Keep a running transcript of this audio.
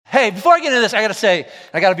Hey, before I get into this, I got to say,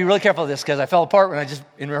 I got to be really careful of this because I fell apart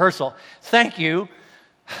in rehearsal. Thank you.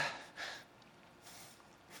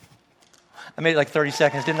 I made it like 30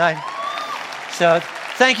 seconds, didn't I? So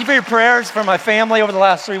thank you for your prayers for my family over the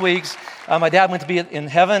last 3 weeks. My dad went to be in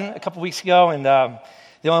heaven a couple weeks ago, and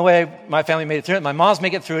the only way my family made it through it, my mom's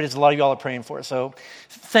making it through it, is a lot of y'all are praying for it. So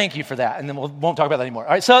thank you for that, and then we won't talk about that anymore.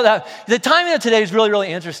 All right, so the timing of today is really, really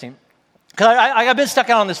interesting. Because I've been stuck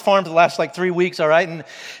out on this farm for the last 3 weeks, all right?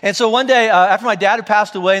 And so one day, after my dad had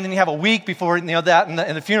passed away, and then you have a week before that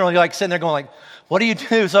and the funeral, you're sitting there going what do you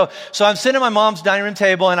do? So I'm sitting at my mom's dining room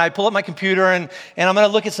table, and I pull up my computer, and I'm going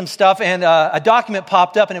to look at some stuff, and a document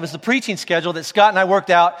popped up, and it was the preaching schedule that Scott and I worked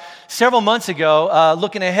out several months ago,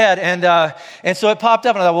 looking ahead. And so it popped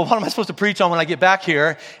up, and I thought, well, what am I supposed to preach on when I get back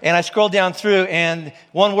here? And I scrolled down through, and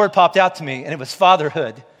one word popped out to me, and it was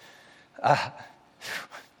fatherhood.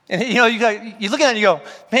 And you look at it and you go,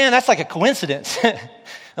 man, that's like a coincidence,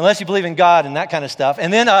 unless you believe in God and that kind of stuff.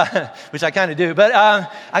 And then, which I kind of do, but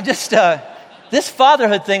I'm just, this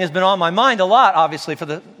fatherhood thing has been on my mind a lot, obviously, for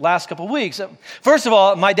the last couple of weeks. First of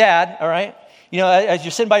all, my dad, all right, as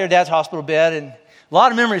you're sitting by your dad's hospital bed, and a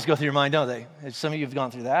lot of memories go through your mind, don't they? Some of you have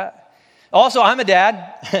gone through that. Also, I'm a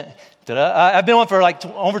dad. I've been one for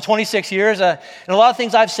over 26 years, and a lot of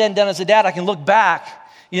things I've said and done as a dad, I can look back,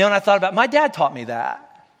 and I thought about, my dad taught me that.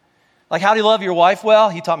 Like, how do you love your wife well?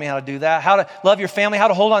 He taught me how to do that. How to love your family, how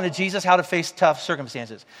to hold on to Jesus, how to face tough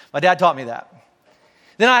circumstances. My dad taught me that.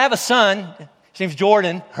 Then I have a son. His name's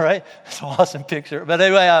Jordan, all right? That's an awesome picture. But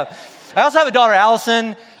anyway, I also have a daughter,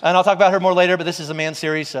 Allison, and I'll talk about her more later, but this is a man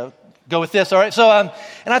series, so go with this, all right? So, and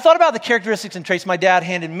I thought about the characteristics and traits my dad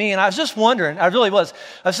handed me, and I was just wondering, I really was.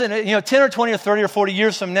 I was saying, 10 or 20 or 30 or 40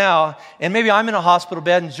 years from now, and maybe I'm in a hospital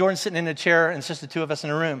bed and Jordan's sitting in a chair and it's just the two of us in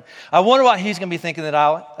a room. I wonder what he's going to be thinking that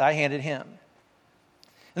I handed him.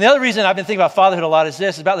 And the other reason I've been thinking about fatherhood a lot is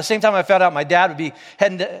this. About the same time I found out my dad would be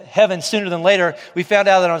heading to heaven sooner than later, we found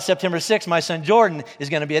out that on September 6th, my son Jordan is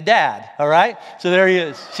going to be a dad, all right? So there he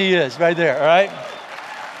is. She is right there, all right?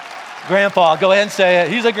 Grandpa, go ahead and say it.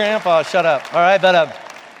 He's a grandpa. Shut up. All right, but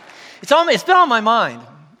it's been on my mind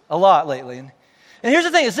a lot lately. And here's the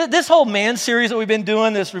thing: is that this whole man series that we've been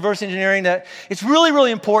doing, this reverse engineering, that it's really, really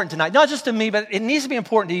important tonight. Not just to me, but it needs to be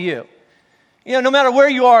important to you. No matter where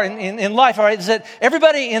you are in life, all right, is that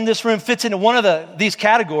everybody in this room fits into one of these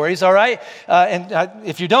categories, all right? And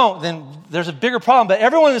if you don't, then there's a bigger problem. But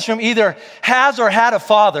everyone in this room either has or had a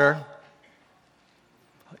father.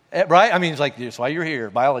 Right? I mean, it's that's why you're here,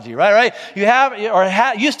 biology, right? You have or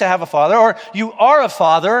used to have a father, or you are a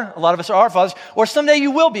father. A lot of us are fathers, or someday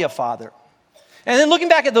you will be a father. And then looking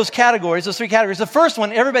back at those categories, those three categories, the first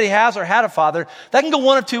one, everybody has or had a father. That can go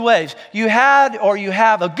one of two ways. You had or you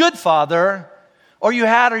have a good father, or you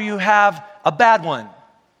had or you have a bad one.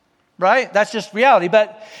 Right? That's just reality.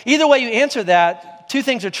 But either way you answer that, two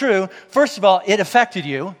things are true. First of all, it affected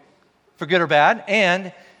you, for good or bad,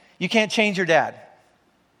 and you can't change your dad.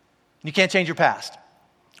 You can't change your past.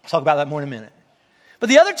 I'll talk about that more in a minute. But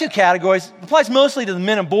the other two categories applies mostly to the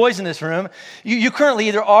men and boys in this room. You currently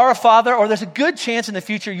either are a father, or there's a good chance in the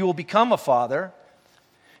future you will become a father.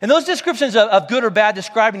 And those descriptions of good or bad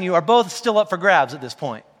describing you are both still up for grabs at this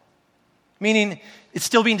point. Meaning, it's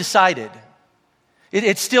still being decided.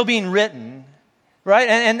 It's still being written. Right?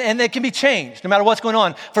 And it can be changed no matter what's going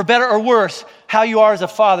on. For better or worse, how you are as a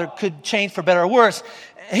father could change for better or worse.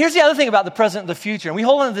 Here's the other thing about the present and the future. And we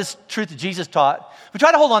hold on to this truth that Jesus taught. We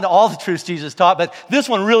try to hold on to all the truths Jesus taught, but this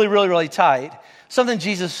one really, really, really tight. Something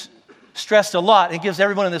Jesus stressed a lot and gives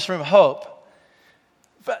everyone in this room hope.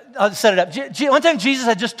 I'll set it up. One time Jesus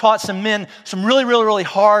had just taught some men some really, really, really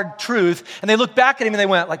hard truth, and they looked back at him and they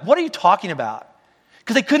went, what are you talking about?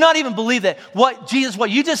 Because they could not even believe that what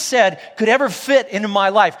you just said could ever fit into my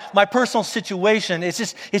life, my personal situation.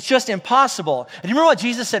 It's just impossible. And you remember what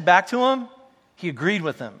Jesus said back to him? He agreed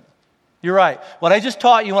with them. You're right. What I just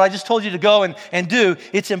taught you, what I just told you to go and do,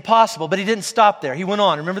 it's impossible. But he didn't stop there. He went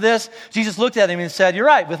on. Remember this? Jesus looked at him and said, you're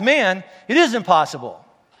right. With man, it is impossible.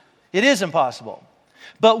 It is impossible.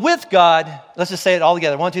 But with God, let's just say it all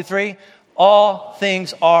together. 1, 2, 3. All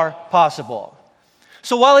things are possible.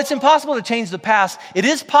 So while it's impossible to change the past, it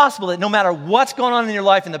is possible that no matter what's going on in your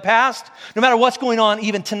life in the past, no matter what's going on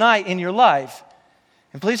even tonight in your life,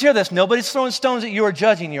 and please hear this, nobody's throwing stones at you or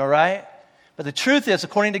judging you, all right? But the truth is,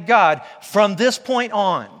 according to God, from this point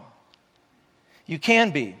on, you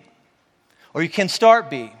can be, or you can start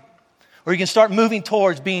be, or you can start moving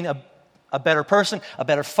towards being a better person, a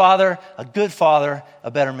better father, a good father,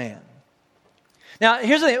 a better man. Now,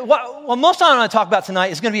 here's the thing. What most of what I want to talk about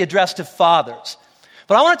tonight is going to be addressed to fathers.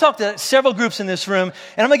 But I want to talk to several groups in this room,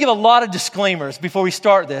 and I'm going to give a lot of disclaimers before we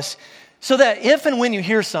start this. so that if and when you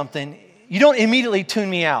hear something, you don't immediately tune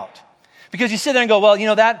me out. Because you sit there and go, well,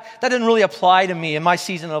 that didn't really apply to me in my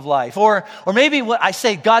season of life. Or maybe what I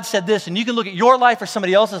say, God said this, and you can look at your life or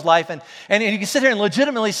somebody else's life, and you can sit here and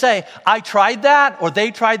legitimately say, I tried that, or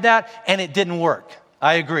they tried that, and it didn't work.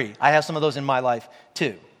 I agree. I have some of those in my life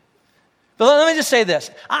too. But let me just say this.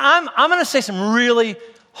 I'm going to say some really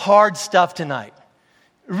hard stuff tonight.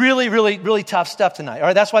 Really, really, really tough stuff tonight. All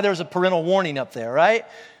right, that's why there's a parental warning up there, right?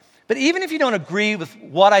 But even if you don't agree with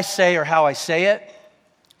what I say or how I say it,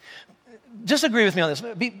 just agree with me on this.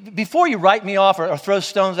 Before you write me off or throw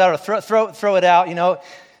stones out or throw it out,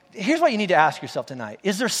 here's what you need to ask yourself tonight.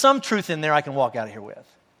 Is there some truth in there I can walk out of here with?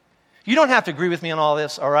 You don't have to agree with me on all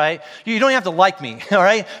this, all right? You don't have to like me, all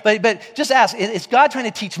right? But just ask, is God trying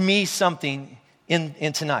to teach me something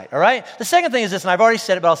in tonight, all right? The second thing is this, and I've already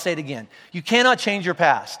said it, but I'll say it again. You cannot change your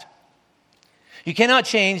past. You cannot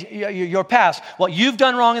change your past, what you've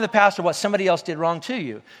done wrong in the past or what somebody else did wrong to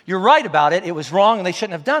you. You're right about it. It was wrong and they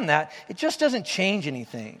shouldn't have done that. It just doesn't change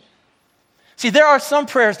anything. See, there are some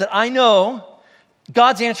prayers that I know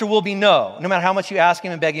God's answer will be no matter how much you ask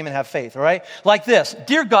him and beg him and have faith, all right? Like this,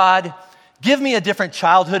 dear God, give me a different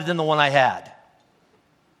childhood than the one I had.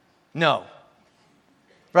 No.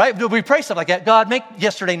 Right? We pray stuff like that. God, make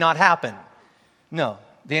yesterday not happen. No.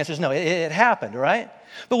 The answer is no. It happened, all right?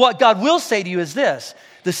 But what God will say to you is this: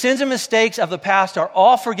 the sins and mistakes of the past are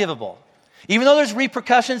all forgivable. Even though there's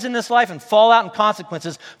repercussions in this life and fallout and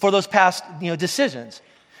consequences for those past decisions.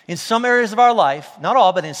 In some areas of our life, not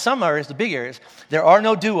all, but in some areas, the big areas, there are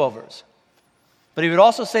no do-overs. But he would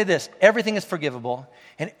also say this: everything is forgivable,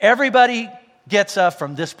 and everybody gets up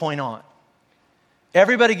from this point on.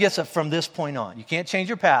 Everybody gets up from this point on. You can't change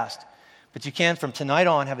your past, but you can from tonight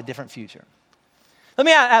on have a different future. Let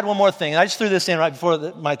me add one more thing. I just threw this in right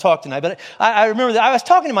before my talk tonight, but I remember that I was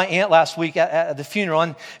talking to my aunt last week at the funeral,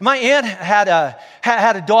 and my aunt had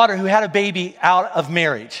a daughter who had a baby out of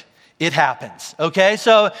marriage. It happens, okay?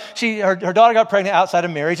 So her daughter got pregnant outside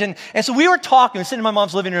of marriage, and so we were sitting in my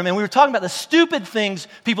mom's living room, and we were talking about the stupid things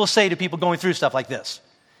people say to people going through stuff like this.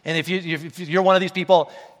 And if you're one of these people,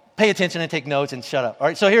 pay attention and take notes and shut up. All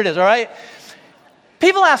right, so here it is, all right?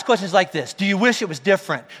 People ask questions like this: do you wish it was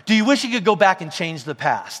different? Do you wish you could go back and change the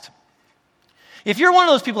past? If you're one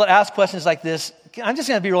of those people that ask questions like this, I'm just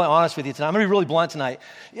going to be really honest with you tonight. I'm going to be really blunt tonight.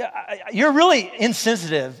 You're really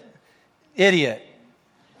insensitive idiot.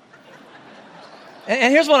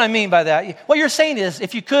 And here's what I mean by that. What you're saying is,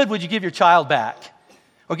 if you could, would you give your child back?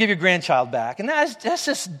 Or give your grandchild back? And that's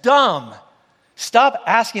just dumb. Stop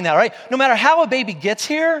asking that, all right? No matter how a baby gets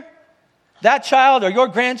here, that child or your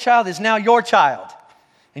grandchild is now your child.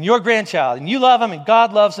 And your grandchild, and you love them, and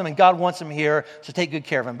God loves them, and God wants them here, so take good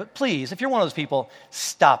care of them. But please, if you're one of those people,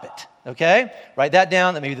 stop it, okay? Write that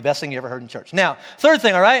down. That may be the best thing you ever heard in church. Now, third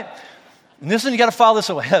thing, all right? And this one, you got to file this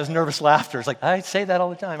away. That was nervous laughter. It's like, I say that all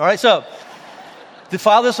the time. All right, so to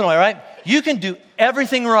file this one away, right? You can do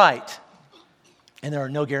everything right, and there are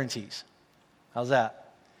no guarantees. How's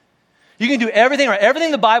that? You can do everything right,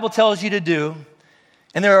 everything the Bible tells you to do,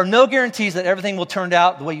 and there are no guarantees that everything will turn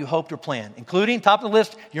out the way you hoped or planned, including, top of the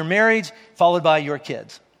list, your marriage, followed by your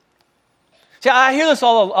kids. See, I hear this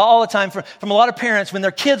all the time from a lot of parents when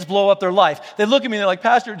their kids blow up their life. They look at me and they're like,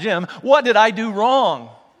 Pastor Jim, what did I do wrong?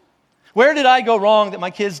 Where did I go wrong that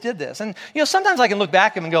my kids did this? And, sometimes I can look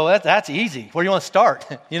back at them and go, that's easy. Where do you want to start?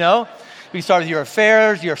 We start with your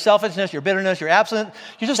affairs, your selfishness, your bitterness, your absent.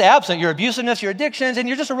 You're just absent, your abusiveness, your addictions, and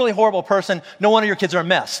you're just a really horrible person. No wonder your kids are a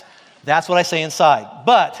mess. That's what I say inside.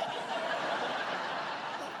 But,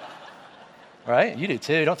 right? You do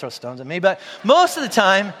too. Don't throw stones at me. But most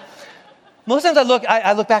times I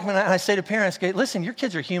look back and I say to parents, listen, your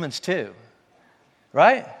kids are humans too,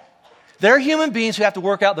 right? They're human beings who have to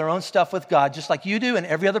work out their own stuff with God, just like you do and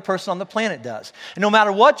every other person on the planet does. And no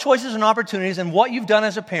matter what choices and opportunities and what you've done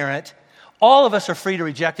as a parent, all of us are free to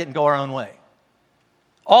reject it and go our own way.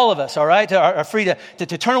 All of us, all right, are free to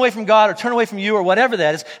turn away from God or turn away from you or whatever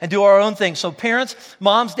that is and do our own thing. So parents,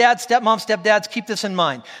 moms, dads, stepmoms, stepdads, keep this in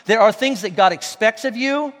mind. There are things that God expects of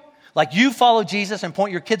you, like you follow Jesus and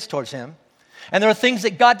point your kids towards him. And there are things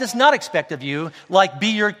that God does not expect of you, like be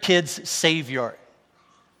your kid's savior.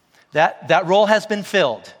 That role has been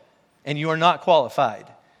filled, and you are not qualified,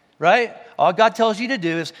 right? All God tells you to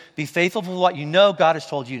do is be faithful to what you know God has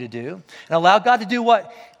told you to do, and allow God to do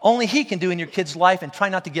what only he can do in your kid's life, and try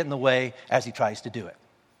not to get in the way as he tries to do it,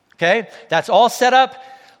 okay? That's all set up.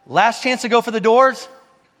 Last chance to go for the doors.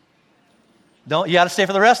 You got to stay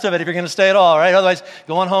for the rest of it if you're going to stay at all, right? Otherwise,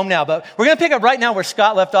 go on home now. But we're going to pick up right now where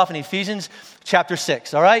Scott left off in Ephesians chapter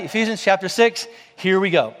 6, all right? Ephesians chapter 6, here we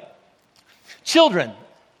go. Children,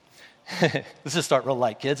 Let's just start real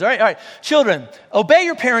light, kids. All right. Children, obey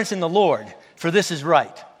your parents in the Lord, for this is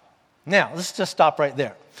right. Now, let's just stop right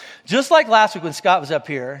there. Just like last week when Scott was up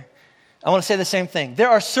here, I want to say the same thing. There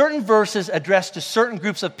are certain verses addressed to certain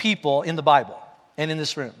groups of people in the Bible and in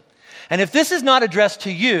this room. And if this is not addressed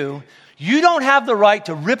to you, you don't have the right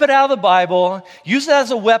to rip it out of the Bible, use it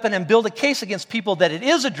as a weapon, and build a case against people that it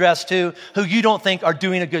is addressed to who you don't think are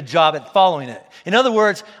doing a good job at following it. In other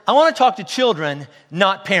words, I want to talk to children,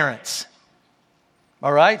 not parents.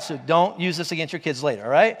 All right? So don't use this against your kids later, all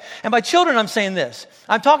right? And by children, I'm saying this.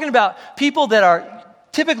 I'm talking about people that are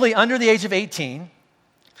typically under the age of 18,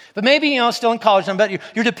 but maybe, still in college, but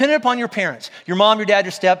you're dependent upon your parents, your mom, your dad,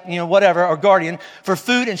 your step, whatever, or guardian, for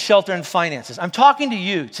food and shelter and finances. I'm talking to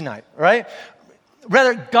you tonight, right?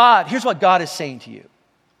 Rather, here's what God is saying to you.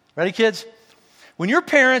 Ready, kids? When your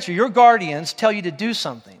parents or your guardians tell you to do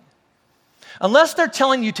something, unless they're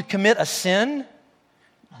telling you to commit a sin,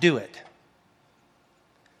 do it.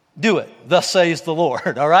 Do it, thus says the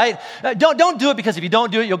Lord, all right? Don't do it because if you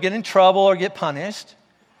don't do it, you'll get in trouble or get punished.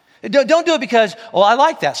 Don't do it because, I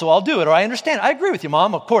like that, so I'll do it, or I understand. I agree with you,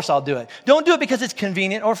 Mom, of course I'll do it. Don't do it because it's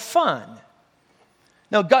convenient or fun.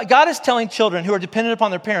 No, God is telling children who are dependent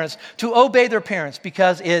upon their parents to obey their parents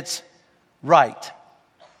because it's right.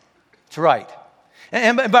 It's right.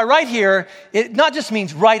 And by right here, it not just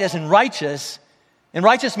means right as in righteous, and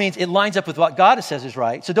righteous means it lines up with what God says is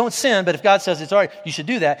right. So don't sin, but if God says it's all right, you should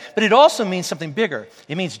do that. But it also means something bigger.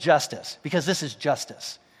 It means justice, because this is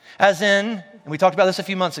justice. As in, and we talked about this a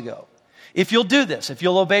few months ago, if you'll do this, if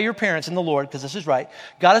you'll obey your parents in the Lord, because this is right,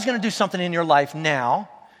 God is going to do something in your life now,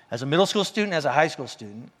 as a middle school student, as a high school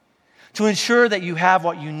student, to ensure that you have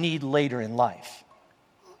what you need later in life.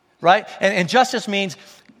 Right? And justice means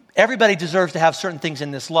everybody deserves to have certain things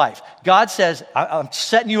in this life. God says, I'm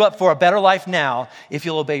setting you up for a better life now if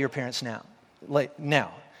you'll obey your parents now.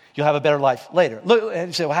 Now. You'll have a better life later. Look, and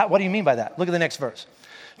you say, what do you mean by that? Look at the next verse.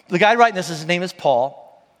 The guy writing this, his name is Paul.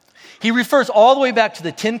 He refers all the way back to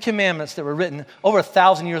the 10 Commandments that were written over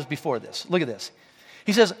 1,000 years before this. Look at this.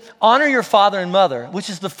 He says, honor your father and mother, which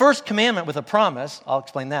is the first commandment with a promise. I'll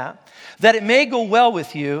explain that it may go well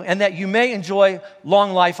with you and that you may enjoy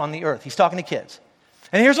long life on the earth. He's talking to kids.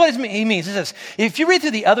 And here's what he means. He says, if you read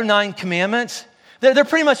through the other 9 commandments, they're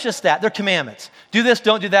pretty much just that. They're commandments. Do this,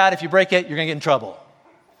 don't do that. If you break it, you're going to get in trouble.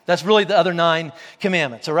 That's really the other 9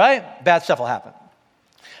 commandments, all right? Bad stuff will happen.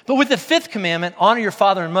 But with the 5th commandment, honor your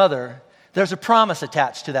father and mother, there's a promise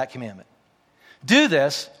attached to that commandment. Do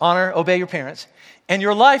this, honor, obey your parents, and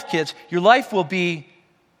your life, kids, your life will be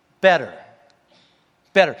better.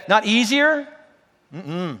 Better. Not easier.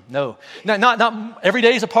 No. Not every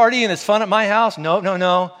day is a party and it's fun at my house.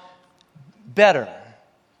 No. Better.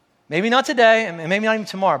 Maybe not today and maybe not even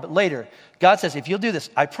tomorrow, but later. God says, if you'll do this,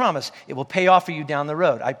 I promise it will pay off for you down the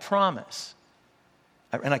road. I promise.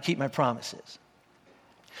 And I keep my promises.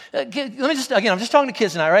 I'm just talking to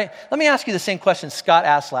kids tonight, right? Let me ask you the same question Scott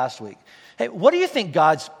asked last week. Hey, what do you think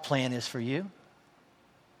God's plan is for you?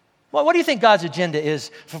 What do you think God's agenda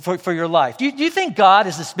is for your life? Do you think God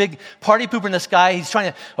is this big party pooper in the sky? He's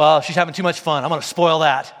trying to, she's having too much fun. I'm going to spoil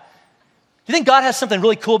that. Do you think God has something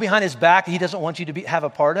really cool behind his back that he doesn't want you to have a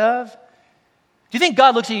part of? Do you think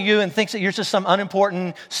God looks at you and thinks that you're just some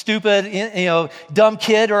unimportant, stupid, dumb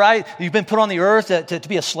kid, all right? You've been put on the earth to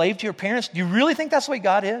be a slave to your parents? Do you really think that's the way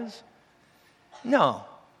God is? No.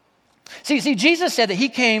 See, Jesus said that he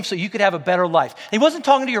came so you could have a better life. And he wasn't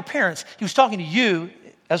talking to your parents. He was talking to you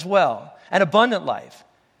as well, an abundant life.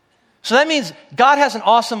 So that means God has an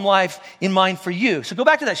awesome life in mind for you. So go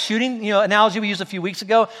back to that shooting analogy we used a few weeks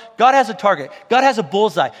ago. God has a target. God has a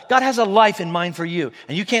bullseye. God has a life in mind for you.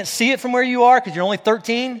 And you can't see it from where you are because you're only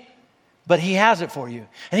 13, but he has it for you.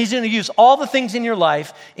 And he's going to use all the things in your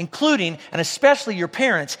life, including and especially your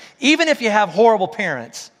parents, even if you have horrible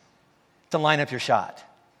parents, to line up your shot.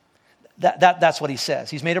 That's what he says.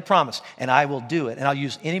 He's made a promise, and I will do it. And I'll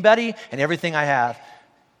use anybody and everything I have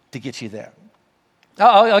to get you there.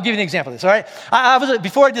 I'll give you an example of this, all right?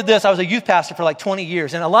 Before I did this, I was a youth pastor for like 20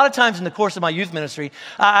 years. And a lot of times in the course of my youth ministry,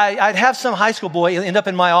 I'd have some high school boy end up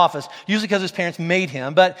in my office, usually because his parents made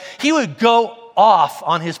him. But he would go off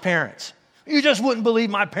on his parents. You just wouldn't believe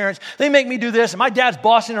my parents. They make me do this. And my dad's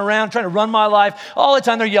bossing around, trying to run my life. All the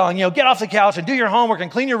time they're yelling, get off the couch and do your homework and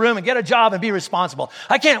clean your room and get a job and be responsible.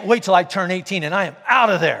 I can't wait till I turn 18 and I am out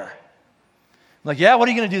of there. I'm like, yeah, what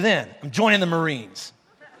are you going to do then? I'm joining the Marines.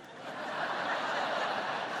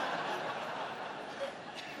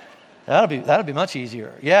 That'll be much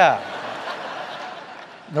easier. Yeah.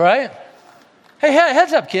 All right? Hey,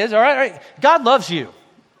 heads up, kids. All right? God loves you.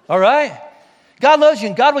 All right? God loves you,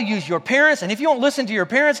 and God will use your parents. And if you won't listen to your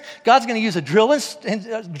parents, God's going to use a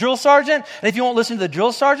drill sergeant. And if you won't listen to the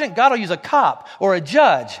drill sergeant, God will use a cop or a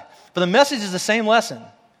judge. But the message is the same lesson.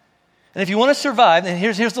 And if you want to survive, and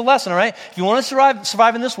here's the lesson, all right? If you want to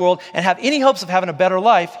survive in this world and have any hopes of having a better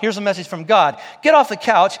life, here's a message from God. Get off the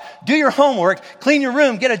couch, do your homework, clean your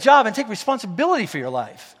room, get a job, and take responsibility for your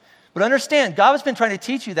life. But understand, God has been trying to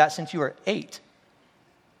teach you that since you were 8.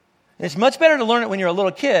 And it's much better to learn it when you're a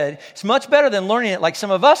little kid. It's much better than learning it like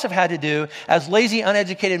some of us have had to do as lazy,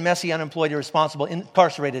 uneducated, messy, unemployed, irresponsible,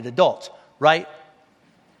 incarcerated adults, right?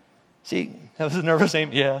 See, that was a nervous aim.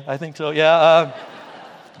 Yeah, I think so. Yeah.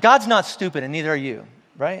 God's not stupid, and neither are you,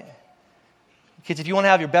 right? Kids, if you want to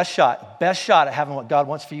have your best shot at having what God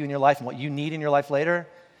wants for you in your life and what you need in your life later,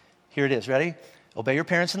 here it is. Ready? Obey your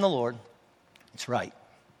parents in the Lord. It's right.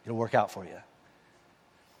 It'll work out for you.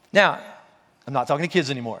 Now, I'm not talking to kids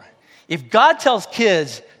anymore. If God tells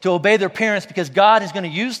kids to obey their parents because God is going to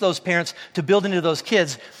use those parents to build into those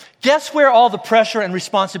kids, guess where all the pressure and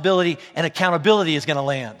responsibility and accountability is going to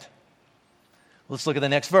land? Let's look at the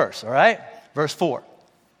next verse, all right? Verse 4.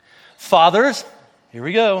 Fathers, here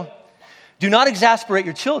we go, do not exasperate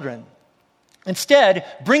your children. Instead,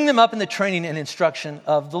 bring them up in the training and instruction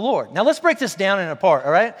of the Lord. Now, let's break this down and apart,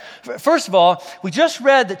 all right? First of all, we just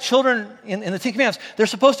read that children in the Ten Commandments, they're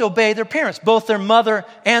supposed to obey their parents, both their mother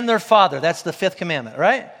and their father. That's the 5th commandment,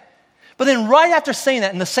 right? But then right after saying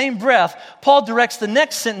that, in the same breath, Paul directs the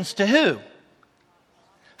next sentence to who?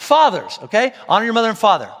 Fathers, okay? Honor your mother and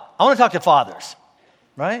father. I want to talk to fathers,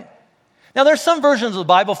 right? Now, there's some versions of the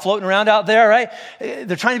Bible floating around out there, right?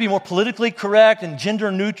 They're trying to be more politically correct and gender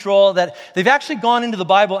neutral, that they've actually gone into the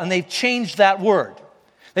Bible and they've changed that word.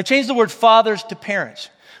 They've changed the word fathers to parents,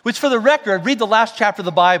 which for the record, read the last chapter of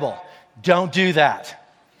the Bible. Don't do that.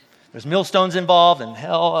 There's millstones involved and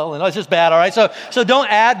hell, and it's just bad, all right? So don't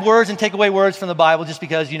add words and take away words from the Bible just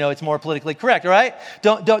because, it's more politically correct, all right?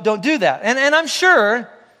 Don't do that. And I'm sure...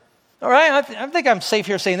 All right, I think I'm safe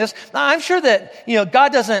here saying this. I'm sure that,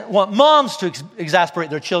 God doesn't want moms to exasperate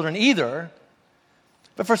their children either.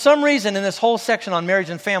 But for some reason in this whole section on marriage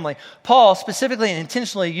and family, Paul specifically and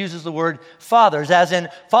intentionally uses the word fathers, as in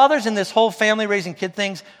fathers in this whole family raising kid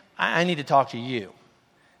things, I need to talk to you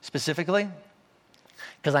specifically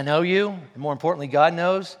because I know you, and more importantly, God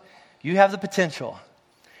knows you have the potential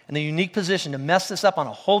and the unique position to mess this up on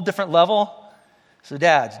a whole different level. So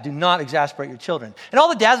dads, do not exasperate your children. And all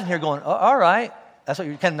the dads in here going, all right. That's what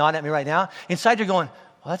you're kind of nodding at me right now. Inside you're going,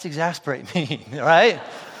 well, that's exasperate me, all right?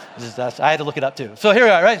 I had to look it up too. So here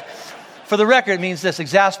we are, right? For the record, it means this,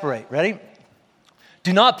 exasperate. Ready?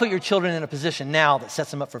 Do not put your children in a position now that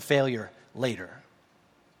sets them up for failure later.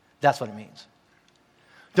 That's what it means.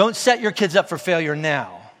 Don't set your kids up for failure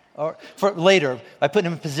now or for later by putting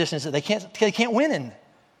them in positions that they can't win in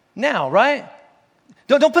now, right?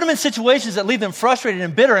 Don't put them in situations that leave them frustrated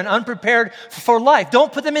and bitter and unprepared for life.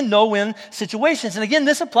 Don't put them in no-win situations. And again,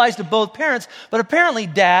 this applies to both parents, but apparently,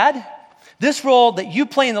 Dad, this role that you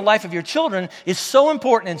play in the life of your children is so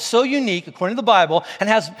important and so unique, according to the Bible, and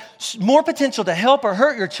has more potential to help or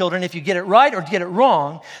hurt your children if you get it right or get it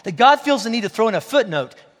wrong, that God feels the need to throw in a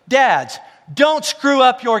footnote. Dads, don't screw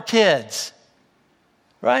up your kids,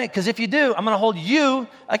 right? Because if you do, I'm going to hold you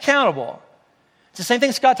accountable. It's the same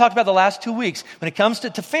thing Scott talked about the last 2 weeks. When it comes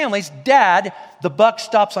to families, Dad, the buck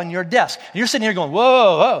stops on your desk. And you're sitting here going,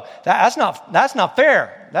 whoa, that's not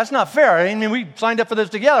fair. That's not fair. I mean, we signed up for this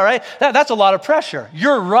together, right? That's a lot of pressure.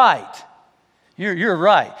 You're right. You're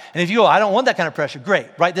right. And if you go, I don't want that kind of pressure, great.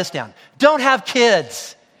 Write this down. Don't have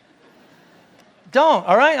kids. Don't,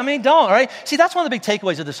 all right? Don't, all right? See, that's one of the big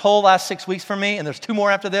takeaways of this whole last 6 weeks for me, and there's 2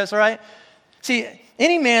 more after this, all right? See,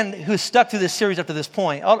 any man who's stuck through this series up to this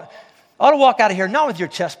point ought to walk out of here not with your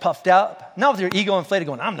chest puffed out, not with your ego inflated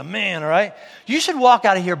going, I'm the man, all right? You should walk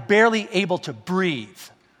out of here barely able to breathe,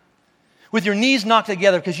 with your knees knocked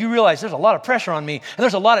together because you realize there's a lot of pressure on me and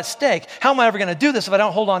there's a lot at stake. How am I ever going to do this if I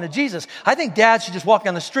don't hold on to Jesus? I think dads should just walk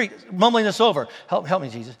down the street mumbling this over. Help me,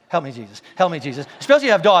 Jesus. Help me, Jesus. Help me, Jesus. Especially if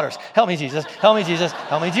you have daughters. Help me, Jesus. Help me, Jesus.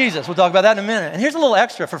 Help me, Jesus. We'll talk about that in a minute. And here's a little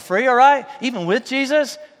extra for free, all right? Even with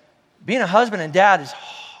Jesus, being a husband and dad is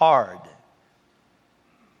hard.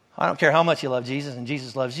 I don't care how much you love Jesus and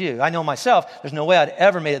Jesus loves you. I know myself, there's no way I'd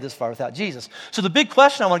ever made it this far without Jesus. So the big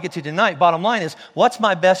question I want to get to tonight, bottom line is, what's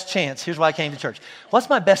my best chance? Here's why I came to church. What's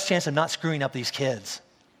my best chance of not screwing up these kids?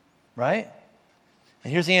 Right?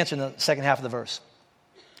 And here's the answer in the second half of the verse.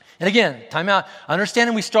 And again, time out.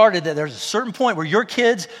 Understanding we started that there's a certain point where your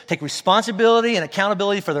kids take responsibility and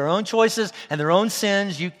accountability for their own choices and their own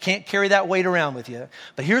sins. You can't carry that weight around with you.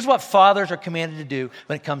 But here's what fathers are commanded to do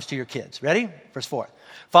when it comes to your kids. Ready? Verse 4.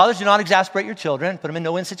 Fathers, do not exasperate your children. Put them in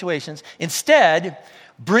no-win situations. Instead,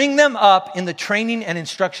 bring them up in the training and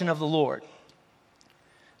instruction of the Lord.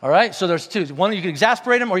 All right, so there's two. One, you can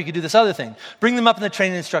exasperate them, or you can do this other thing. Bring them up in the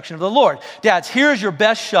training and instruction of the Lord. Dads, here's your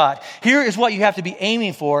best shot. Here is what you have to be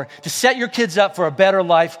aiming for to set your kids up for a better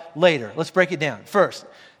life later. Let's break it down. First,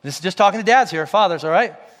 this is just talking to dads here, fathers, all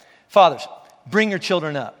right? Fathers, bring your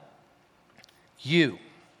children up. You,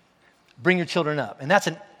 bring your children up. And that's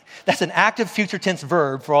an active future tense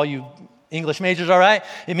verb for all you English majors, all right?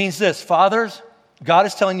 It means this, fathers, God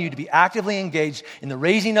is telling you to be actively engaged in the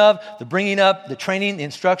raising of, the bringing up, the training, the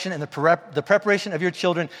instruction, and the preparation of your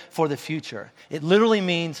children for the future. It literally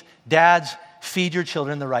means, dads, feed your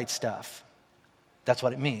children the right stuff. That's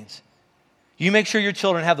what it means. You make sure your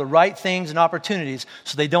children have the right things and opportunities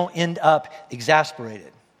so they don't end up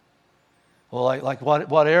exasperated. Well, like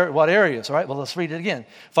what areas? All right, well, let's read it again.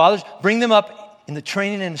 Fathers, bring them up in the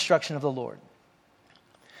training and instruction of the Lord.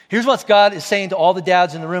 Here's what God is saying to all the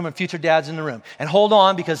dads in the room and future dads in the room. And hold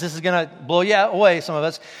on, because this is going to blow you away, some of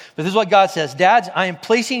us. But this is what God says. Dads, I am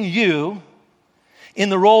placing you in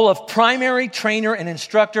the role of primary trainer and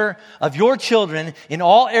instructor of your children in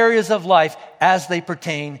all areas of life as they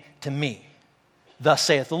pertain to me. Thus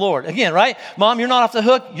saith the Lord. Again, right? Mom, you're not off the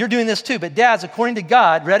hook. You're doing this too. But dads, according to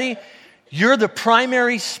God, ready? You're the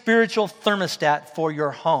primary spiritual thermostat for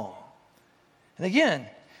your home. And again,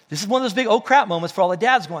 this is one of those big oh crap moments for all the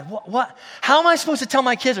dads going, what? How am I supposed to tell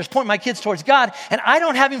my kids or point my kids towards God and I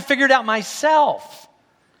don't have him figured out myself?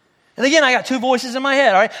 And again, I got two voices in my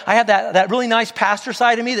head, all right? I have that really nice pastor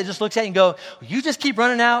side of me that just looks at you and go, you just keep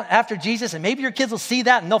running out after Jesus and maybe your kids will see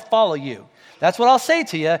that and they'll follow you. That's what I'll say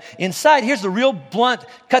to you. Inside, here's the real blunt,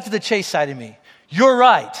 cut to the chase side of me. You're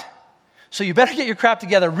right. So you better get your crap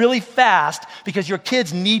together really fast because your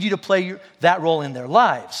kids need you to play that role in their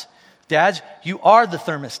lives. Dads, you are the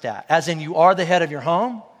thermostat, as in you are the head of your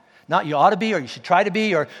home. Not you ought to be, or you should try to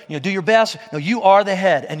be, or do your best. No, you are the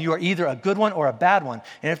head, and you are either a good one or a bad one.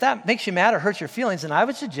 And if that makes you mad or hurts your feelings, then I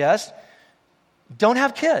would suggest don't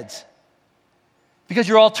have kids. Because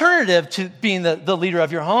your alternative to being the leader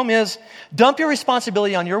of your home is dump your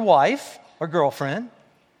responsibility on your wife or girlfriend,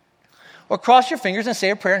 or cross your fingers and say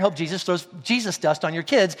a prayer and hope Jesus throws Jesus dust on your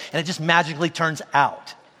kids, and it just magically turns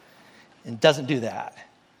out. And doesn't do that.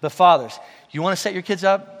 But fathers, you want to set your kids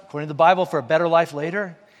up, according to the Bible, for a better life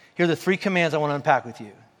later? Here are the three commands I want to unpack with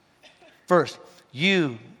you. First,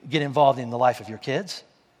 you get involved in the life of your kids.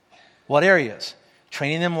 What areas?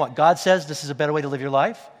 Training them what God says, this is a better way to live your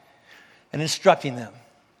life. And instructing them.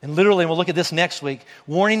 And literally, and we'll look at this next week,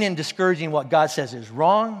 warning and discouraging what God says is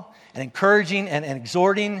wrong, and encouraging and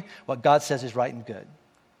exhorting what God says is right and good.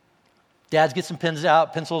 Dads, get some pens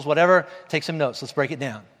out, pencils, whatever, take some notes. Let's break it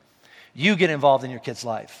down. You get involved in your kid's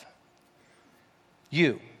life.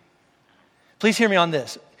 You. Please hear me on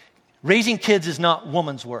this. Raising kids is not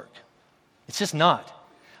woman's work. It's just not.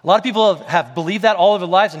 A lot of people have believed that all of their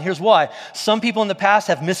lives, and here's why. Some people in the past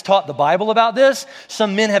have mistaught the Bible about this.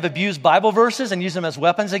 Some men have abused Bible verses and used them as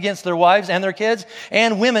weapons against their wives and their kids,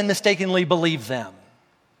 and women mistakenly believe them.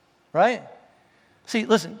 Right? See,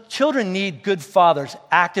 listen, children need good fathers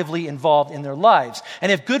actively involved in their lives.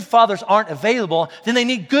 And if good fathers aren't available, then they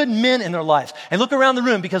need good men in their lives. And look around the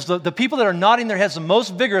room, because the people that are nodding their heads the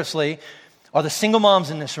most vigorously are the single moms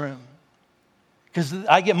in this room. Because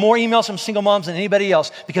I get more emails from single moms than anybody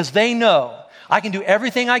else, because they know I can do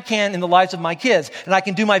everything I can in the lives of my kids, and I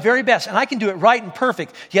can do my very best, and I can do it right and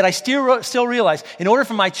perfect. Yet I still realize, in order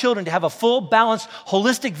for my children to have a full, balanced,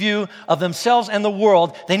 holistic view of themselves and the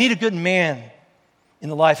world, they need a good man in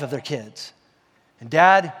the life of their kids. And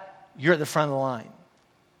Dad, you're at the front of the line.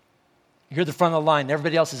 You're at the front of the line.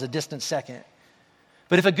 Everybody else is a distant second.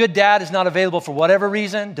 But if a good dad is not available for whatever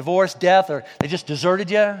reason, divorce, death, or they just deserted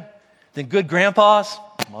you, then good grandpas,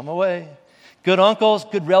 I'm on my way. Good uncles,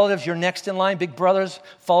 good relatives, you're next in line. Big brothers,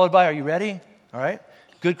 followed by, are you ready? All right.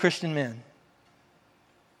 Good Christian men.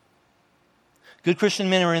 Good Christian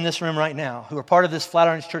men are in this room right now who are part of this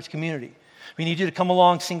Flatiron Church community. We need you to come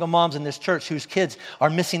along, single moms in this church whose kids are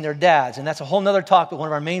missing their dads. And that's a whole nother talk, but one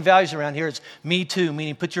of our main values around here is me too,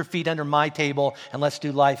 meaning put your feet under my table and let's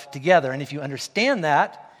do life together. And if you understand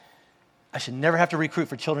that, I should never have to recruit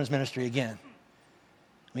for children's ministry again.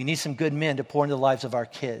 We need some good men to pour into the lives of our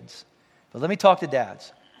kids. But let me talk to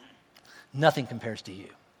dads. Nothing compares to you.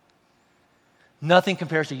 Nothing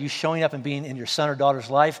compares to you showing up and being in your son or daughter's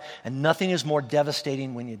life, and nothing is more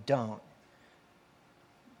devastating when you don't.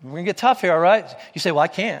 We're going to get tough here, all right? You say, well, I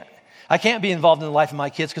can't. I can't be involved in the life of my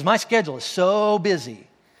kids because my schedule is so busy.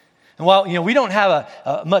 And while, we don't have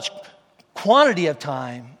a much quantity of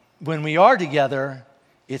time when we are together,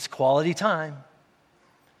 it's quality time.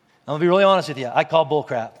 I'm going to be really honest with you. I call bull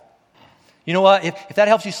crap. You know what? If that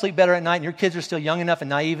helps you sleep better at night and your kids are still young enough and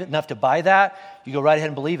naive enough to buy that, you go right ahead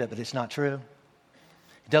and believe it, but it's not true.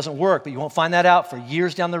 It doesn't work, but you won't find that out for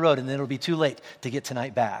years down the road, and then it'll be too late to get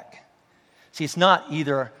tonight back. See, it's not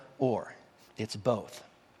either or. It's both.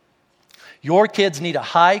 Your kids need a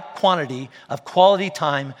high quantity of quality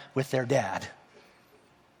time with their dad.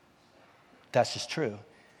 That's just true.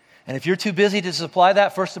 And if you're too busy to supply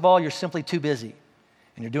that, first of all, you're simply too busy.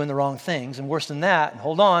 And you're doing the wrong things. And worse than that, and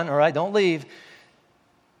hold on, all right, don't leave,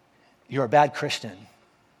 you're a bad Christian.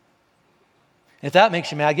 If that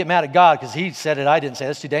makes you mad, get mad at God because he said it, I didn't say it.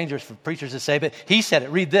 That's too dangerous for preachers to say, but he said it.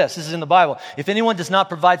 Read this. This is in the Bible. If anyone does not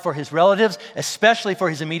provide for his relatives, especially for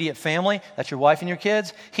his immediate family, that's your wife and your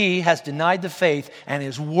kids, he has denied the faith and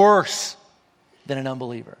is worse than an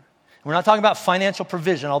unbeliever. We're not talking about financial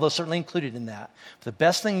provision, although certainly included in that. But the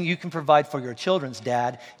best thing you can provide for your children's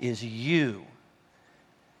dad is you.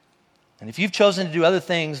 And if you've chosen to do other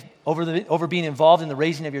things over being involved in the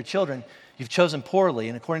raising of your children, you've chosen poorly,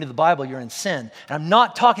 and according to the Bible, you're in sin. And I'm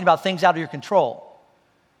not talking about things out of your control.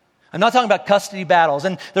 I'm not talking about custody battles,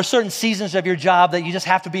 and there's certain seasons of your job that you just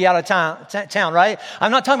have to be out of town, right?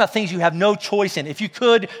 I'm not talking about things you have no choice in. If you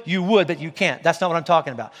could, you would, but you can't. That's not what I'm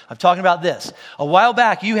talking about. I'm talking about this. A while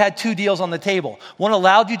back, you had two deals on the table. One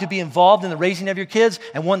allowed you to be involved in the raising of your kids,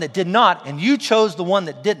 and one that did not, and you chose the one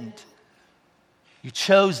that didn't. You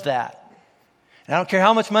chose that. And I don't care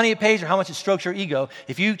how much money it pays or how much it strokes your ego.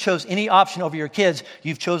 If you chose any option over your kids,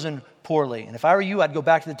 you've chosen poorly. And if I were you, I'd go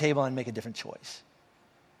back to the table and make a different choice.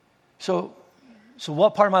 So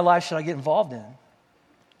what part of my life should I get involved in?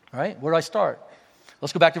 All right, where do I start?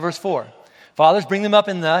 Let's go back to verse 4. Fathers, bring them up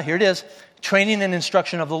in here it is, training and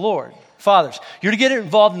instruction of the Lord. Fathers, you're to get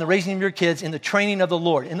involved in the raising of your kids in the training of the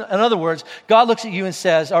Lord. In other words, God looks at you and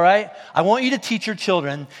says, all right, I want you to teach your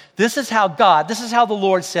children. This is how the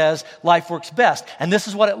Lord says life works best. And this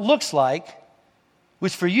is what it looks like,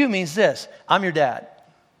 which for you means this. I'm your dad.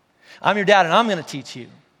 I'm your dad, and I'm going to teach you.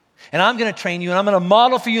 And I'm going to train you, and I'm going to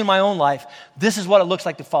model for you in my own life. This is what it looks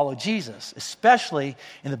like to follow Jesus, especially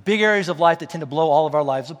in the big areas of life that tend to blow all of our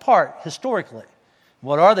lives apart historically.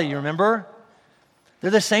 What are they, you remember? They're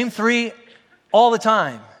the same three all the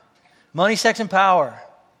time. Money, sex, and power.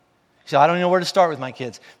 So I don't know where to start with my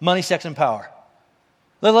kids. Money, sex, and power.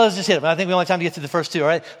 Let's just hit them. I think we only have time to get through the first two, all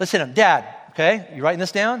right? Let's hit them. Dad, okay? You writing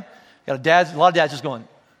this down? Got a lot of dads just going,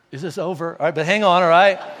 is this over? All right, but hang on, all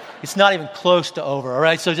right? It's not even close to over, all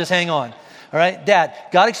right? So just hang on. All right? Dad,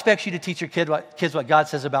 God expects you to teach your kids what God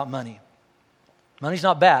says about money. Money's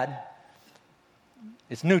not bad.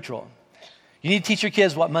 It's neutral. You need to teach your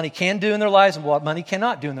kids what money can do in their lives and what money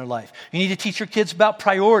cannot do in their life. You need to teach your kids about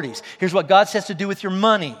priorities. Here's what God says to do with your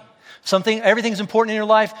money. Everything's important in your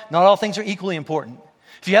life. Not all things are equally important.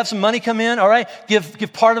 If you have some money come in, all right,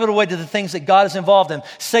 give part of it away to the things that God is involved in.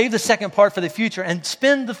 Save the second part for the future and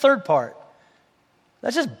spend the third part.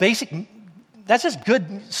 That's just basic. That's just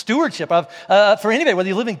good stewardship for anybody, whether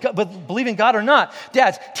you believe in God or not.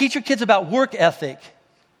 Dads, teach your kids about work ethic.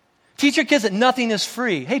 Teach your kids that nothing is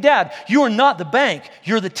free. Hey, Dad, you are not the bank.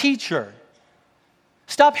 You're the teacher.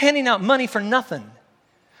 Stop handing out money for nothing.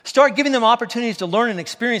 Start giving them opportunities to learn and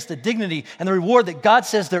experience the dignity and the reward that God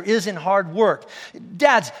says there is in hard work.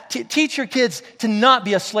 Dads, teach your kids to not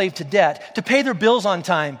be a slave to debt, to pay their bills on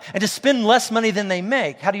time, and to spend less money than they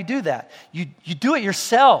make. How do you do that? You do it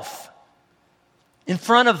yourself in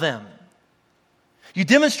front of them. You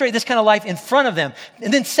demonstrate this kind of life in front of them.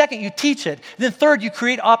 And then second, you teach it. And then third, you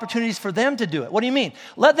create opportunities for them to do it. What do you mean?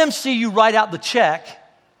 Let them see you write out the check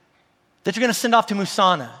that you're going to send off to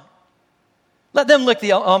Musana. Let them lick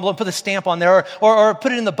the envelope, put a stamp on there, or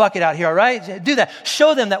put it in the bucket out here, all right? Do that.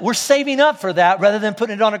 Show them that we're saving up for that rather than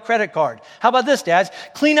putting it on a credit card. How about this, dads?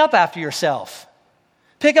 Clean up after yourself.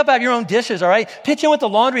 Pick up out your own dishes, all right? Pitch in with the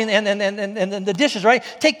laundry and the dishes, right?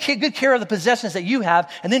 Take good care of the possessions that you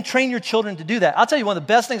have, and then train your children to do that. I'll tell you one of the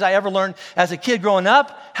best things I ever learned as a kid growing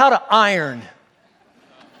up, how to iron.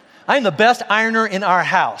 I'm the best ironer in our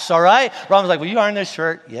house, all right? Ron was like, will you iron this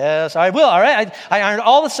shirt? Yes, I will, all right? I ironed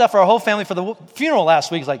all the stuff for our whole family for the funeral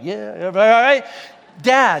last week. He's like, yeah, all right?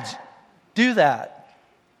 Dads, do that.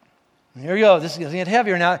 And here we go. This is going to get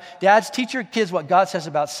heavier now. Dads, teach your kids what God says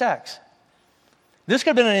about sex. This could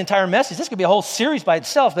have been an entire message. This could be a whole series by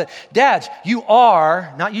itself. But dads, you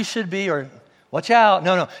are, not you should be or watch out.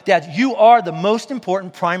 No. Dads, you are the most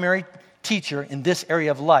important primary teacher in this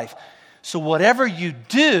area of life. So whatever you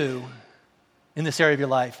do, in this area of your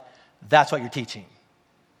life, that's what you're teaching.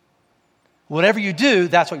 Whatever you do,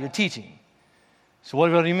 that's what you're teaching. So what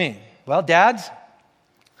do you mean? Well, dads,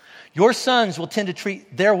 your sons will tend to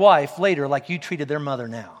treat their wife later like you treated their mother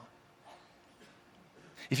now.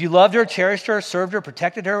 If you loved her, cherished her, served her,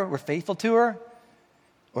 protected her, were faithful to her,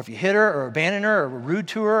 or if you hit her or abandoned her or were rude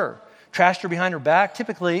to her or trashed her behind her back,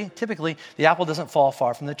 typically, the apple doesn't fall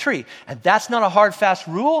far from the tree. And that's not a hard, fast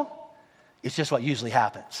rule. It's just what usually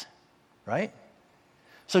happens, right?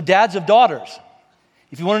 So dads of daughters,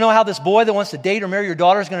 if you want to know how this boy that wants to date or marry your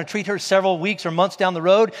daughter is going to treat her several weeks or months down the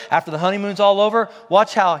road after the honeymoon's all over,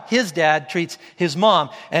 watch how his dad treats his mom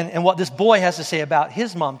and what this boy has to say about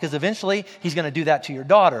his mom, because eventually he's going to do that to your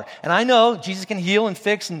daughter. And I know Jesus can heal and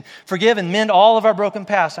fix and forgive and mend all of our broken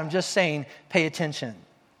past. I'm just saying, pay attention.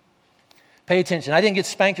 Pay attention. I didn't get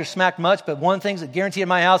spanked or smacked much, but one thing's that guaranteed in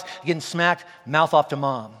my house, getting smacked, mouth off to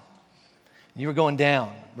mom. You were going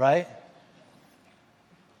down, right?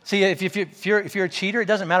 See, if you're a cheater, it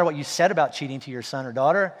doesn't matter what you said about cheating to your son or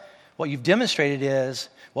daughter. What you've demonstrated is,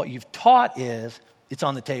 what you've taught is, it's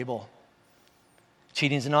on the table.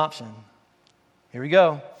 Cheating is an option. Here we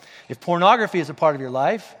go. If pornography is a part of your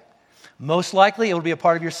life, most likely it will be a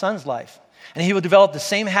part of your son's life. And he will develop the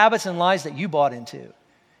same habits and lies that you bought into.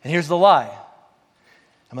 And here's the lie.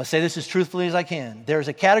 I'm going to say this as truthfully as I can. There's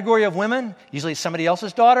a category of women, usually it's somebody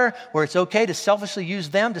else's daughter, where it's okay to selfishly use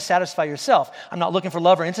them to satisfy yourself. I'm not looking for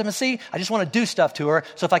love or intimacy. I just want to do stuff to her.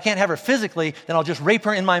 So if I can't have her physically, then I'll just rape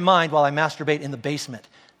her in my mind while I masturbate in the basement.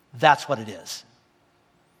 That's what it is.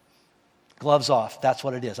 Gloves off. That's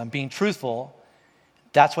what it is. I'm being truthful.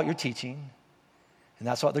 That's what you're teaching. And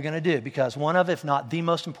that's what they're going to do. Because one of, if not the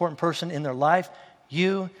most important person in their life,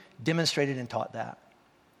 you demonstrated and taught that.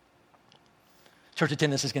 Church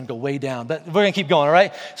attendance is going to go way down, but we're going to keep going, all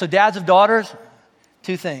right? So dads of daughters,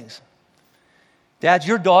 two things. Dads,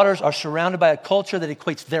 your daughters are surrounded by a culture that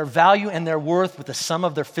equates their value and their worth with the sum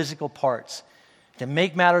of their physical parts. To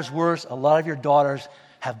make matters worse, a lot of your daughters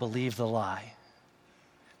have believed the lie.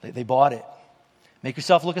 They bought it. Make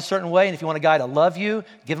yourself look a certain way, and if you want a guy to love you,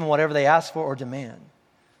 give him whatever they ask for or demand.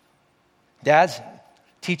 Dads,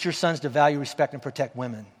 teach your sons to value, respect, and protect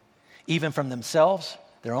women, even from themselves,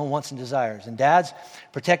 their own wants and desires. And dads,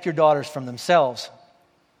 protect your daughters from themselves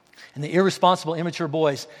and the irresponsible, immature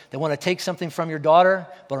boys that want to take something from your daughter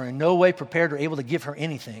but are in no way prepared or able to give her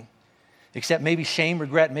anything except maybe shame,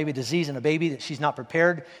 regret, maybe disease and a baby that she's not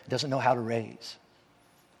prepared and doesn't know how to raise.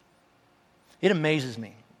 It amazes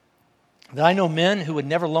me that I know men who would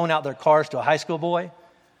never loan out their cars to a high school boy,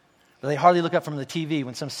 but they hardly look up from the TV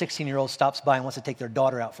when some 16-year-old stops by and wants to take their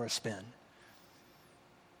daughter out for a spin.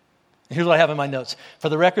 Here's what I have in my notes. For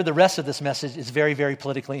the record, the rest of this message is very, very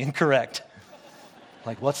politically incorrect.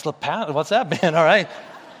 Like, what's that, man? All right,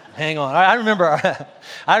 hang on. I remember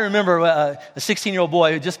a 16-year-old boy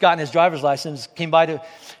who had just gotten his driver's license came by and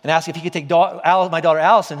asked if he could take my daughter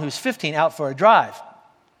Allison, who's 15, out for a drive.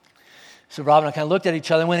 So Robin and I kind of looked at each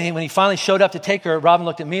other. And when he finally showed up to take her, Robin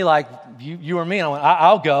looked at me like, you or me? And I went,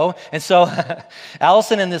 I'll go. And so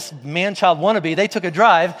Allison and this man-child wannabe, they took a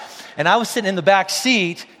drive. And I was sitting in the back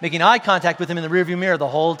seat, making eye contact with him in the rearview mirror the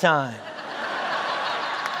whole time.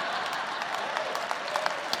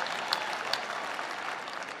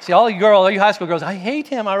 See, all you high school girls, I hate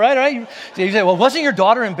him, all right? So you say, well, wasn't your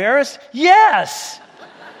daughter embarrassed? Yes.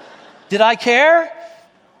 Did I care?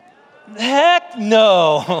 Heck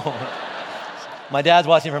no. My dad's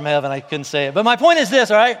watching from heaven. I couldn't say it. But my point is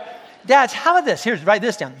this, all right? Dads, how about this? Write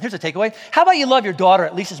this down. Here's a takeaway. How about you love your daughter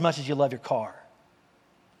at least as much as you love your car?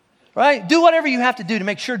 Right? Do whatever you have to do to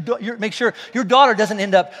make sure your daughter doesn't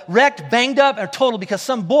end up wrecked, banged up, or totaled because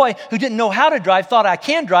some boy who didn't know how to drive thought I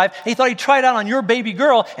can drive, and he thought he'd try it out on your baby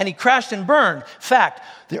girl, and he crashed and burned. Fact,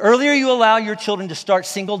 the earlier you allow your children to start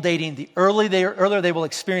single dating, the earlier they will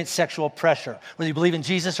experience sexual pressure. Whether you believe in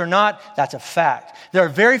Jesus or not, that's a fact. There are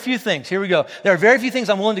very few things, here we go, there are very few things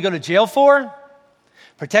I'm willing to go to jail for.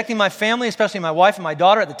 Protecting my family, especially my wife and my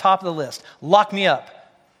daughter, at the top of the list. Lock me up.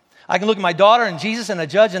 I can look at my daughter and Jesus and a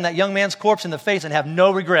judge and that young man's corpse in the face and have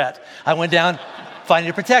no regret. I went down fighting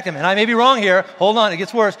to protect him. And I may be wrong here. Hold on, it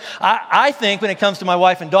gets worse. I think when it comes to my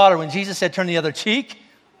wife and daughter, when Jesus said turn the other cheek,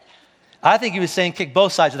 I think he was saying kick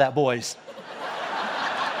both sides of that boy's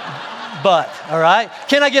butt, all right?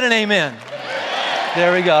 Can I get an amen?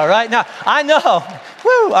 There we go, all right? Now, I know,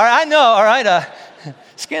 all right,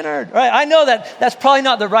 Skinner, right? I know that that's probably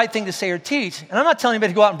not the right thing to say or teach. And I'm not telling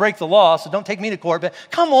anybody to go out and break the law, so don't take me to court, but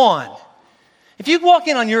come on. If you walk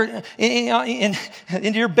in on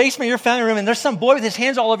into your basement, your family room, and there's some boy with his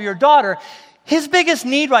hands all over your daughter, his biggest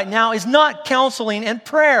need right now is not counseling and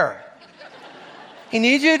prayer. He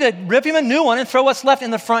needs you to rip him a new one and throw what's left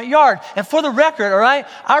in the front yard. And for the record, all right,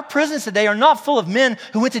 our prisons today are not full of men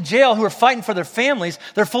who went to jail who are fighting for their families.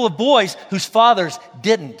 They're full of boys whose fathers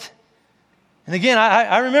didn't. And again,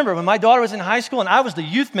 I remember when my daughter was in high school and I was the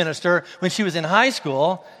youth minister when she was in high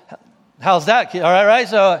school. How's that, kid? All right?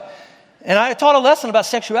 So, and I taught a lesson about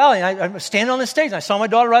sexuality. And I was standing on the stage and I saw my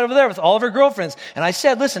daughter right over there with all of her girlfriends. And I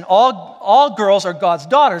said, listen, all girls are God's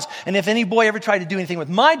daughters. And if any boy ever tried to do anything with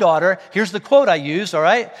my daughter, here's the quote I used, all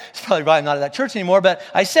right? It's probably not at that church anymore, but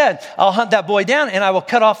I said, I'll hunt that boy down and I will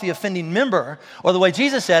cut off the offending member. Or the way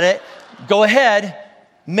Jesus said it, go ahead,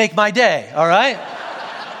 make my day, all right?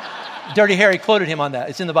 Dirty Harry quoted him on that.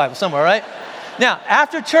 It's in the Bible somewhere, right? Now,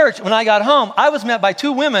 after church, when I got home, I was met by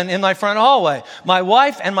two women in my front hallway, my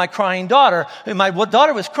wife and my crying daughter. My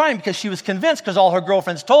daughter was crying because she was convinced, because all her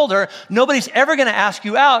girlfriends told her, nobody's ever going to ask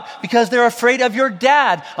you out because they're afraid of your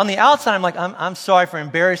dad. On the outside, I'm like, I'm sorry for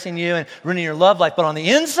embarrassing you and ruining your love life. But on the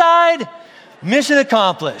inside, mission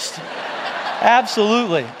accomplished.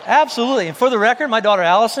 Absolutely. Absolutely. And for the record, my daughter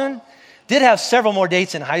Allison did have several more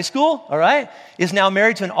dates in high school, all right? Is now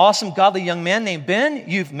married to an awesome, godly young man named Ben.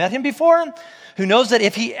 You've met him before. Who knows that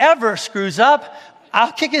if he ever screws up,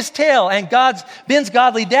 I'll kick his tail. And Ben's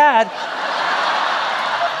godly dad,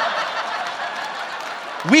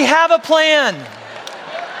 we have a plan.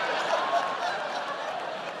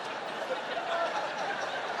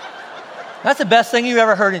 That's the best thing you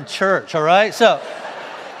ever heard in church, all right? So,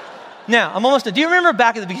 now, I'm almost done. Do you remember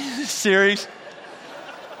back at the beginning of this series?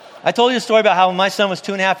 I told you a story about how when my son was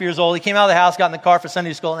 2.5 years old, he came out of the house, got in the car for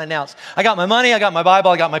Sunday school, and announced, I got my money, I got my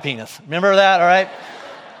Bible, I got my penis. Remember that, all right?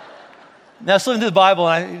 Now, let's look into the Bible.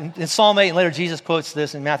 And in Psalm 8, and later Jesus quotes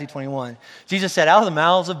this in Matthew 21. Jesus said, out of the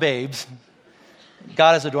mouths of babes,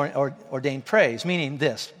 God has ordained praise, meaning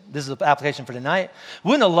this. This is the application for tonight.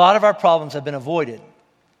 Wouldn't a lot of our problems have been avoided?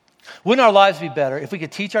 Wouldn't our lives be better if we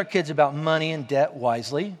could teach our kids about money and debt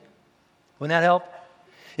wisely? Wouldn't that help?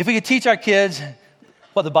 If we could teach our kids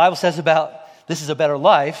what the Bible says about this is a better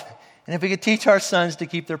life, and if we could teach our sons to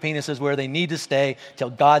keep their penises where they need to stay till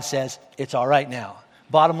God says it's all right now.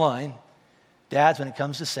 Bottom line, dads, when it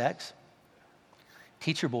comes to sex,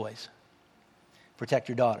 teach your boys, protect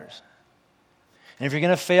your daughters. And if you're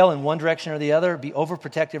going to fail in one direction or the other, be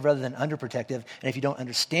overprotective rather than underprotective. And if you don't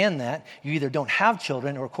understand that, you either don't have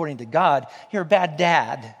children or according to God, you're a bad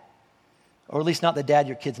dad. Or at least not the dad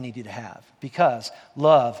your kids need you to have. Because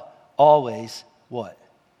love always, what?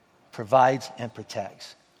 Provides and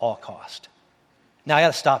protects, all cost. Now, I got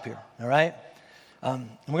to stop here, all right? And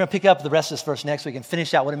we're going to pick up the rest of this verse next week and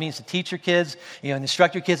finish out what it means to teach your kids, and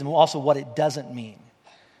instruct your kids, and also what it doesn't mean.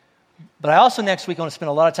 But I also next week want to spend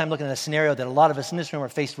a lot of time looking at a scenario that a lot of us in this room are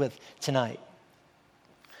faced with tonight.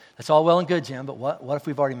 That's all well and good, Jim, but what if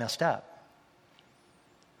we've already messed up?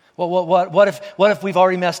 What if we've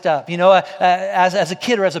already messed up? As a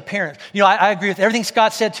kid or as a parent. I agree with everything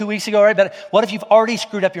Scott said 2 weeks ago, right? But what if you've already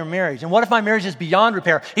screwed up your marriage? And what if my marriage is beyond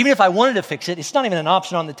repair? Even if I wanted to fix it, it's not even an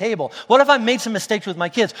option on the table. What if I made some mistakes with my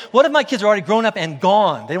kids? What if my kids are already grown up and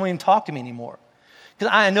gone? They don't even talk to me anymore.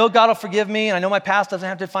 Because I know God will forgive me, and I know my past doesn't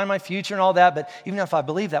have to define my future and all that, but even if I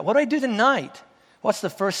believe that, what do I do tonight? What's the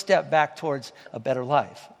first step back towards a better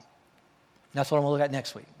life? And that's what I'm going to look at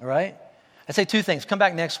next week, all right? I'd say two things. Come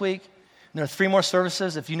back next week. And there are 3 more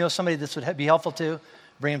services. If you know somebody this would be helpful to,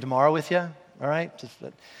 bring them tomorrow with you, all right?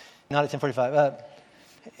 Not at 10:45.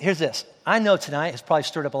 Here's this. I know tonight has probably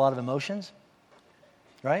stirred up a lot of emotions,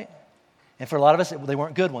 right? And for a lot of us, they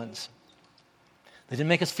weren't good ones. They didn't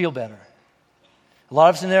make us feel better. A lot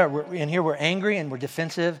of us in here, we're angry and we're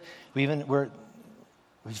defensive. We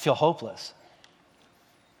feel hopeless.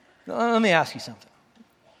 Let me ask you something.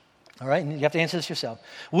 All right? And you have to answer this yourself.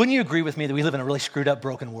 Wouldn't you agree with me that we live in a really screwed up,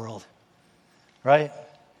 broken world? Right?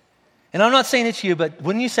 And I'm not saying it's you, but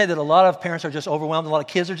wouldn't you say that a lot of parents are just overwhelmed, a lot of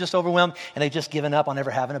kids are just overwhelmed, and they've just given up on ever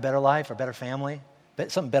having a better life or better family,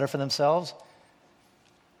 something better for themselves?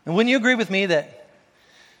 And wouldn't you agree with me that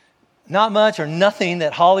not much or nothing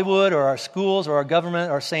that Hollywood or our schools or our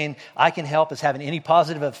government are saying I can help is having any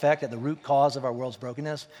positive effect at the root cause of our world's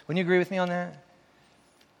brokenness? Wouldn't you agree with me on that?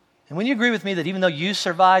 And wouldn't you agree with me that even though you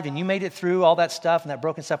survived and you made it through all that stuff and that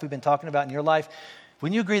broken stuff we've been talking about in your life,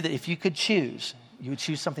 wouldn't you agree that if you could choose, you would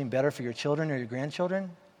choose something better for your children or your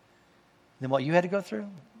grandchildren than what you had to go through?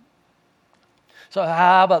 So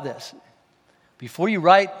how about this? Before you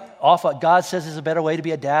write off what God says is a better way to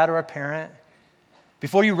be a dad or a parent,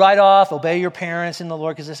 before you write off, obey your parents in the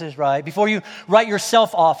Lord because this is right, before you write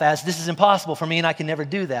yourself off as this is impossible for me and I can never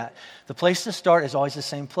do that, the place to start is always the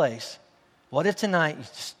same place. What if tonight you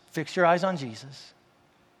just fix your eyes on Jesus,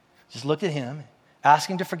 just look at him, ask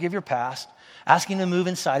him to forgive your past, Ask him to move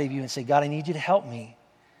inside of you and say, God, I need you to help me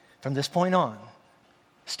from this point on.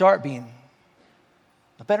 Start being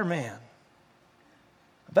a better man,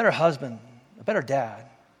 a better husband, a better dad.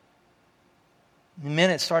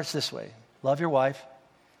 Men, it starts this way. Love your wife,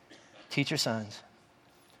 teach your sons,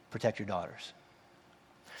 protect your daughters.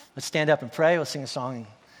 Let's stand up and pray. Let's sing a song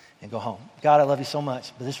and go home. God, I love you so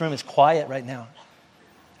much, but this room is quiet right now.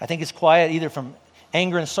 I think it's quiet either from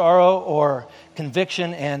anger and sorrow or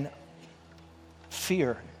conviction and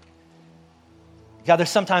fear. God, there's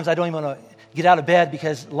sometimes I don't even want to get out of bed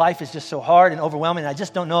because life is just so hard and overwhelming. I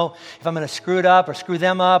just don't know if I'm going to screw it up or screw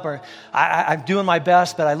them up, or I'm doing my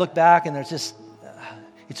best, but I look back and there's just,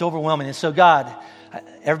 it's overwhelming. And so God,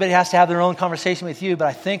 everybody has to have their own conversation with you, but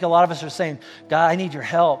I think a lot of us are saying, God, I need your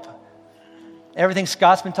help. Everything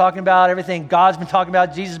Scott's been talking about, everything God's been talking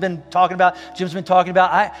about, Jesus has been talking about, Jim's been talking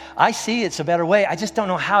about, I see it's a better way. I just don't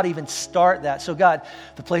know how to even start that. So God,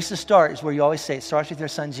 the place to start is where you always say, it starts with your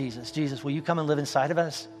son, Jesus. Jesus, will you come and live inside of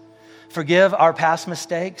us? Forgive our past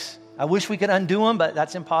mistakes. I wish we could undo them, but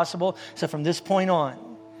that's impossible. So from this point on,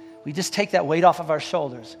 we just take that weight off of our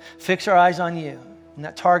shoulders, fix our eyes on you and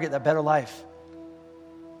that target, that better life.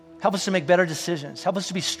 Help us to make better decisions. Help us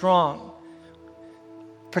to be strong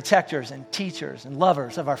protectors and teachers and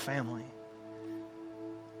lovers of our family.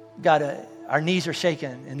 God, our knees are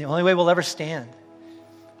shaken, and the only way we'll ever stand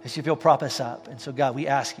is if you'll prop us up. And so, God, we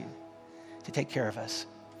ask you to take care of us.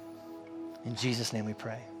 In Jesus' name we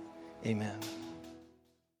pray. Amen.